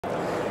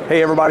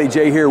Hey everybody,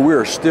 Jay here. We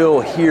are still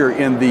here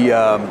in the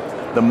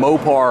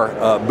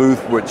MOPAR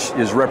booth, which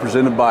is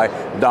represented by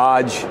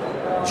Dodge,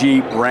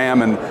 Jeep,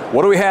 Ram, and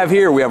what do we have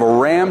here? We have a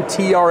Ram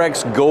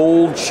TRX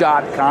Gold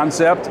Shot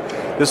concept.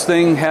 This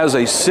thing has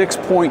a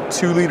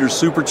 6.2 liter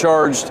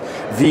supercharged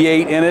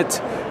V8 in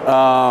it.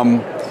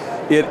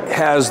 It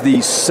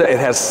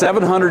has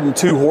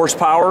 702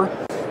 horsepower.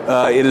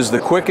 It is the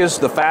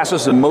quickest, the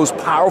fastest, and most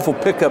powerful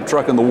pickup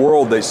truck in the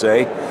world, they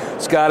say.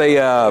 It's got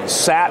a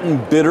satin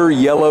bitter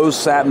yellow,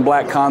 satin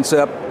black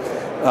concept,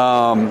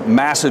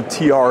 massive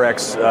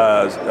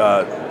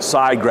TRX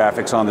side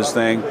graphics on this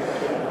thing.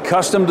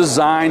 Custom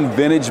designed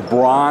vintage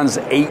bronze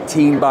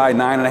 18 by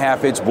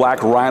 9.5 inch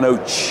black Rhino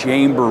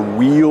chamber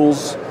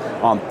wheels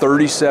on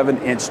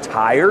 37-inch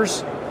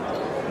tires.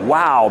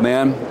 Wow,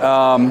 man.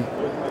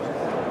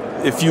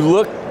 If you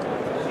look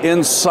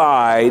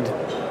inside,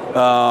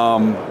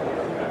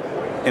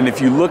 and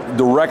if you look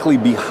directly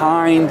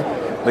behind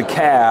the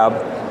cab,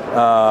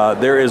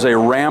 there is a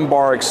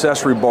RamBar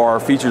accessory bar,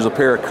 features a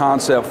pair of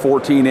concept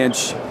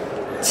 14-inch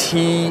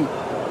TYRI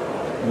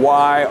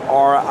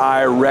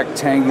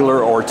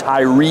rectangular or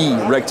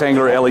TYRI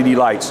rectangular LED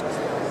lights.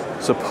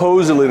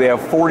 Supposedly they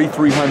have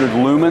 4,300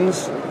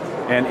 lumens,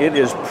 and it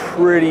is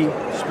pretty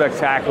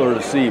spectacular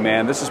to see,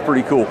 man. This is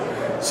pretty cool.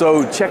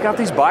 So check out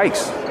these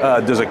bikes.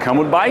 Does it come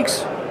with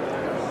bikes?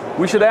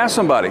 We should ask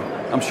somebody.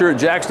 I'm sure it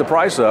jacks the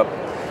price up.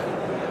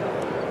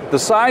 The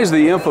size of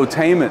the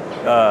infotainment,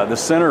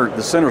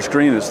 the center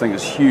screen of this thing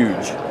is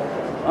huge.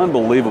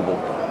 Unbelievable.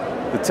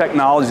 The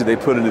technology they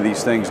put into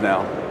these things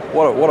now.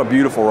 What a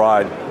beautiful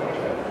ride.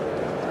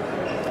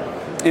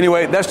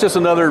 Anyway, that's just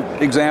another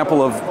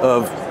example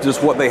of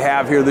just what they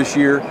have here this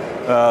year.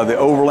 The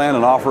overland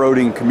and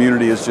off-roading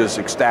community is just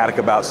ecstatic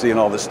about seeing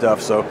all this stuff.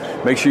 So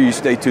make sure you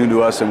stay tuned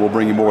to us, and we'll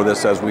bring you more of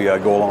this as we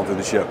go along through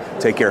the show.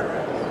 Take care.